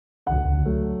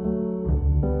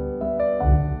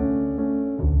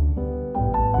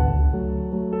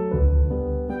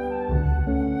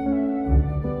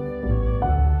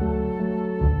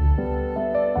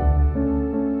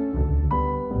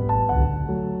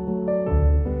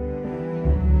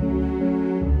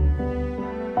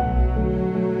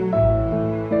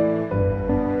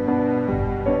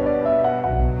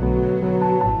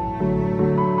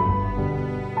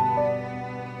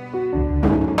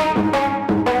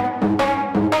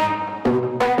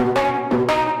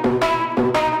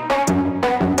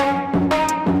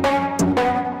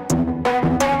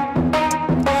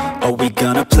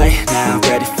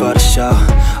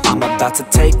a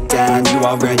takedown, you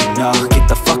already know. Get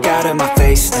the fuck out of my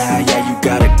face now, yeah, you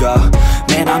gotta go.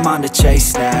 Man, I'm on the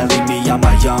chase now, leave me on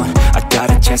my own. I got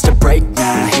a chance to break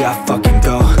now, here I fucking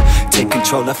go. Take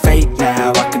control of fate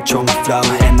now, I control my flow.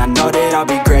 And I know that I'll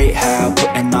be great, how,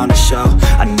 putting on a show.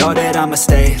 I know that I'ma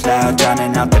stay loud,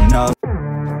 drowning out the noise.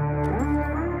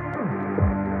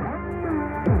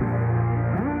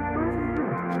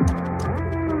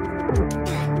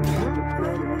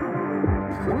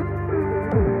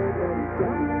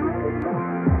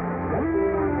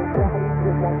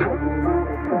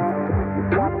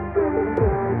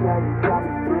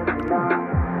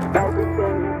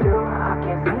 Everything you do, I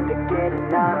can't seem to get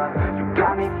enough. You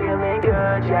got me feeling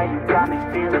good, yeah, you got me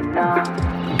feeling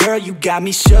numb. Girl, you got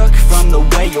me shook from the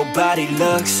way your body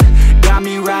looks. Got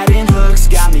me riding hooks,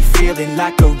 got me feeling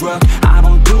like a rook. I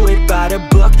don't do it by the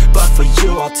book, but for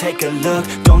you I'll take a look.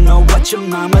 Don't know what your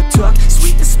mama took,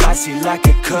 sweet and spicy like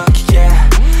a cook, yeah.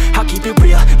 I'll keep it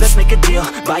real, let's make a deal.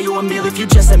 Buy you a meal if you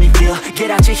just let me feel.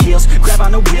 Get out your heels, grab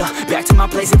on the wheel. Back to my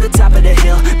place at the top of the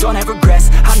hill. Don't have regrets,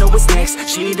 I know what's next.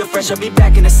 She need a fresh, I'll be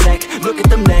back in a sec. Look at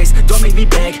them legs, don't make me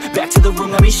beg. Back to the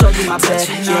room, let me show you my bed.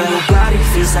 Touching on your body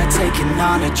feels like taking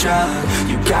on a drug.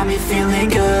 You got me feeling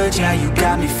good, yeah, you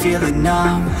got me feeling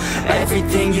numb.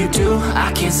 Everything you do,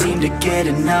 I can't seem to get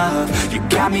enough. You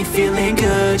got me feeling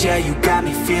good, yeah, you got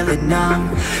me feeling numb.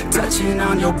 Touching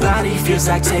on your body feels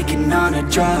like taking on a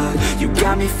drug. You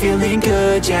got me feeling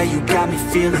good, yeah, you got me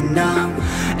feeling numb.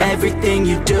 Everything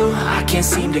you do, I can't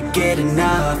seem to get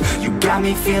enough. You got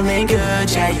me feeling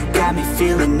good, yeah, you got me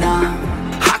feeling numb.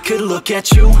 I could look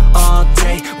at you all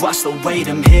day, watch the way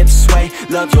them hips sway.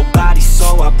 Love your body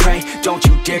so I pray, don't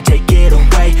you dare take it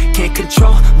away. Can't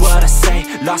control what I say,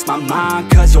 lost my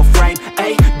mind cause your frame.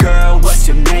 Hey girl, what's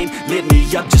your name? Lit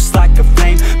me up just like a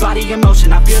flame. Body in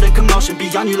motion, I feel the commotion.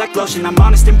 Beyond you like lotion, I'm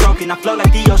honest and broken. I flow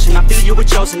like the ocean, I feel you were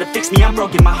chosen to fix me, I'm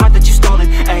broken. My heart that you stolen,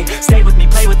 hey. Stay with me,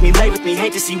 play with me, lay with me.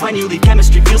 Hate to see when you leave,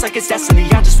 chemistry feels like it's destiny.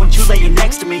 I just want you laying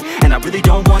next to me, and I really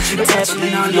don't want you to ever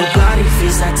leave. On your body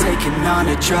feels like taking on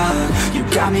a drug. You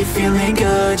got me feeling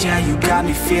good, yeah, you got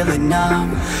me feeling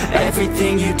numb.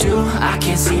 Everything you do, I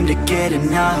can't seem to get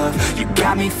enough. You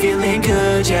got me feeling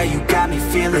good, yeah, you got me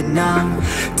feeling numb.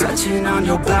 Touching on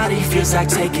your body feels like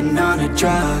taking on a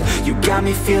drug. You got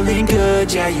me feeling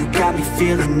good, yeah, you got me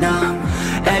feeling numb.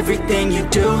 Everything you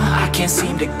do, I can't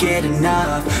seem to get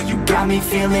enough. You got me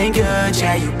feeling good,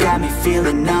 yeah, you got me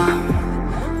feeling numb.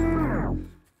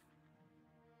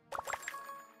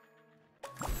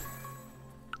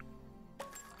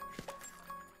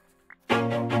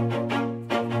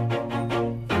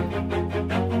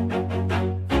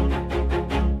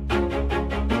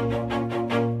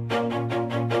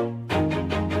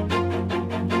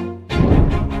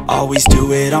 Always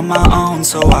do it on my own,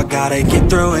 so I gotta get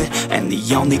through it. And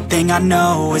the only thing I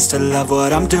know is to love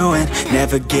what I'm doing.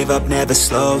 Never give up, never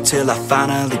slow, till I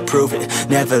finally prove it.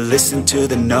 Never listen to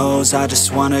the no's, I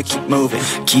just wanna keep moving.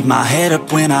 Keep my head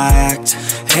up when I act,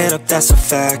 head up, that's a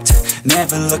fact.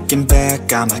 Never looking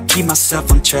back, I'ma keep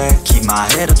myself on track. Keep my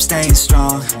head up, staying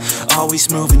strong,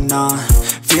 always moving on.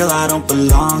 Feel I don't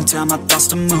belong, tell my thoughts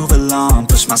to move along.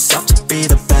 Push myself to be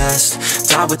the best,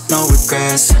 die with no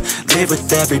regrets. Live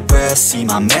with every breath, see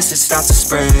my message start to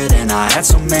spread. And I had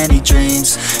so many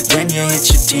dreams, then you hit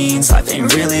your teens. Life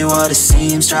ain't really what it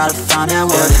seems, try to find out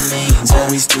what it means.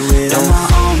 Always do it on my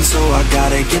own, so I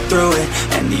gotta get through it.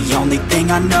 And the only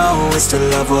thing I know is to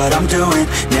love what I'm doing.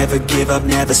 Never give up,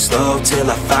 never slow, till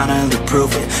I finally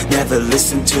prove it. Never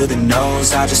listen to the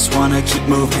no's, I just wanna keep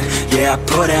moving. Yeah, I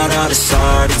put out all this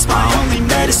art, it's my only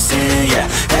medicine. Yeah,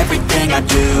 everything I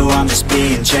do, I'm just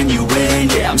being genuine.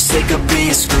 Yeah, I'm sick of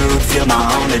being screwed, feel my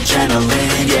own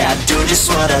adrenaline. Yeah, I do just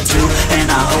what I do,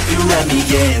 and I hope you let me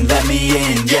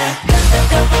in, yeah.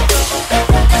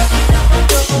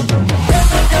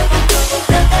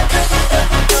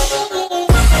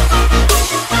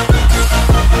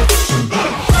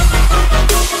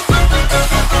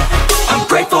 I'm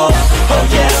grateful, oh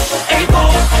yeah, able,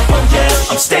 oh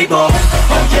yeah, I'm stable,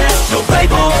 oh yeah, no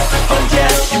label, oh yeah,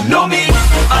 you know me,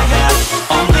 I have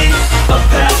only a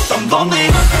path, I'm lonely,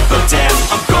 but damn,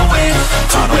 I'm going to win.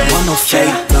 I don't want no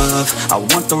fake love, I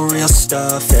want the real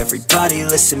stuff. Everybody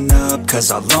listen up, cause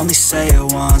I'll only say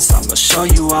it once. I'm gonna show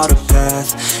you all the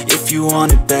path, if you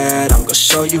want it bad. I'm gonna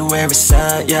show you where it's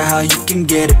at, yeah, how you can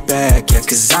get it back. Yeah,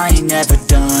 cause I ain't never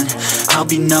done, I'll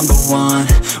be number one.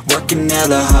 Working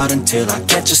hella hard until I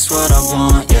get just what I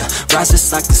want, yeah.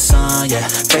 Rises like the sun, yeah,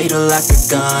 fatal like a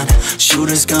gun.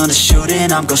 Shooter's gonna shoot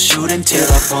and I'm gonna shoot until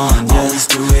I won, yeah. Always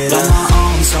do it on my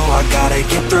own, so I gotta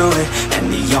get through it.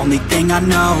 And the only thing I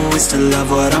know is to love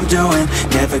what I'm doing. win.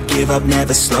 Never give up,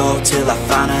 never slow, till I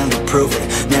finally prove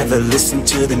it. Never listen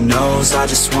to the no's, I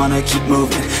just wanna keep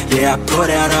moving. Yeah, I put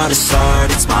out all this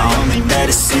art, it's my only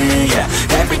medicine. Yeah,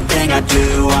 everything I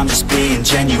do, I'm just being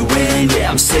genuine. Yeah,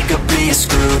 I'm sick of being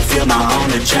screwed, feel my own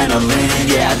adrenaline.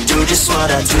 Yeah, I do just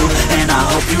what I do, and I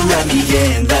hope you let me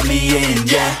in,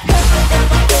 yeah.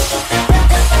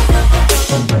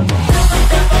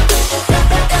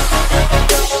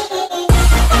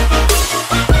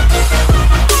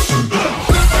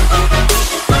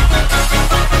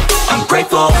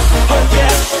 Grateful, oh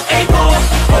yeah, able,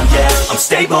 oh yeah, I'm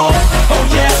stable, oh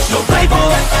yeah, no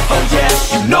label, oh yeah,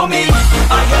 you know me,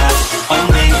 I have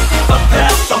only a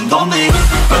path, I'm lonely,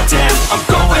 but damn, I'm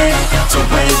going to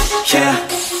win, yeah.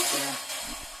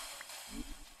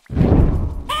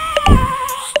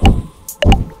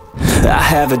 I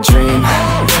have a dream,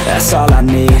 that's all I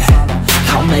need.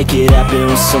 I'll make it happen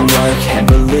with some work and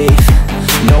belief.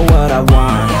 Know what I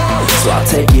want, so I'll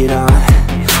take it on.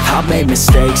 I've made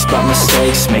mistakes, but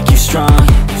mistakes make you strong.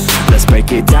 Let's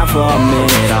break it down for a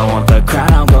minute. I want the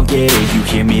crown, I'm gon' get it. You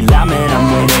hear me loud, man, I'm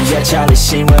winning. Yeah, Charlie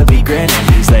Sheen will be grinning.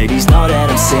 These ladies know that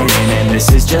I'm sinning, and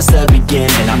this is just the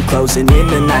beginning. I'm closing in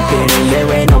the ninth inning, there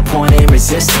ain't no point in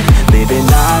resisting. Living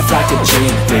life like a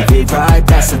dream, live it right,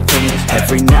 that's the thing.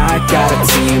 Every night, got a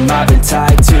team, I've been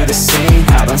tied to the scene.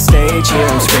 Out on stage, hear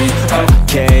them scream,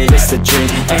 okay, it's a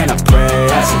dream. And I pray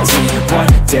as a team,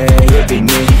 one day it'll be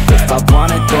me. If I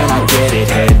want it, then I get it.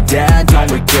 Head down,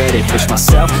 don't regret it. Push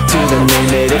myself to the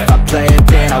limit. If I play it,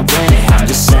 then I win it. I'm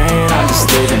just saying, I'm just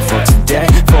living for today.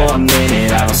 For a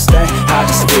minute, I don't stay, I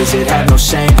just visit. Have no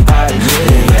shame, I admit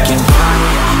it. Looking right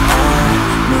at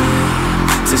me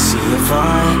to see if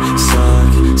I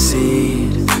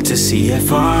succeed, to see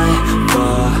if I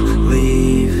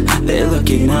believe. They're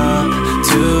looking up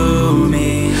to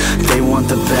me. They want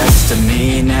the best of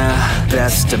me now,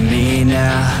 best of me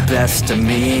now, best of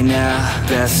me now,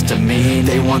 best of me.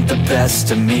 They want the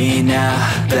best of me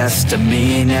now, best of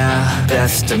me now,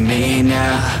 best of me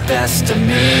now, best of me.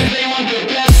 They want the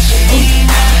best of me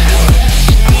now.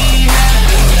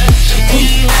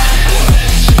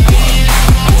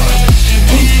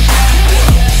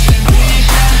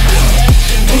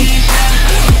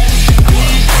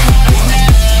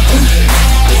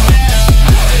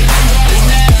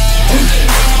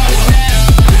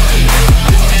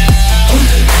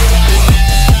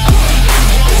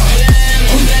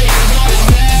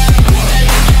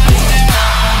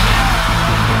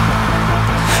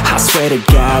 Swear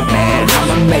to God, man,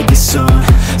 I'ma make it soon.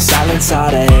 Silence all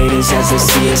the haters as they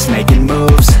see us making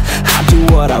moves. I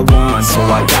do what I want, so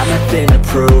I got nothing to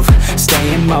prove.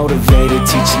 Staying motivated,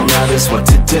 teaching others what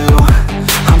to do.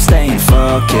 I'm staying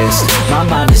focused, my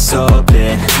mind is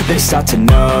open. They start to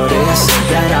notice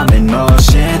that I'm in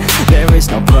motion. There is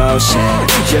no potion,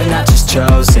 you're not just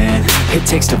chosen. It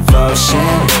takes devotion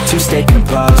to stay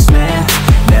composed, man.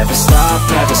 Never stop,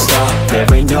 there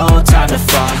ain't no time to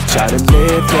fall. Try to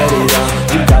live, get it all,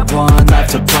 you got one life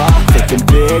to ball. Thinking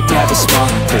big, never small,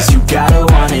 cause you gotta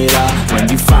want it all. When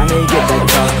you finally get that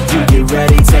call, you get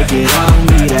ready, take it all.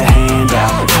 Need a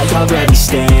handout, I already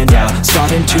stand out.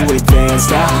 Starting to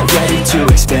advance now, ready to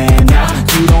expand now.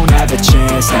 You don't have a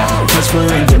chance now, cause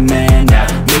we're in demand now.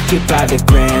 Make it by the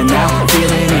grand now,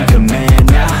 feeling in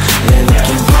command now. They're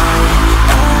looking right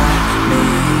at me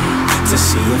to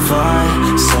see if I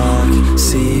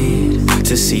succeed,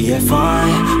 to see if I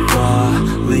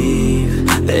believe.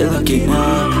 They're looking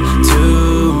up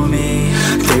to me.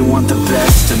 They want the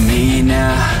best of me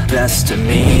now, best of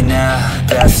me now,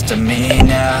 best of me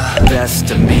now,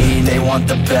 best of me. They want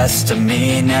the best of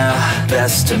me now,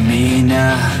 best of me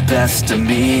now, best of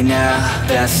me now,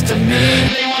 best of me.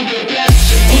 They want the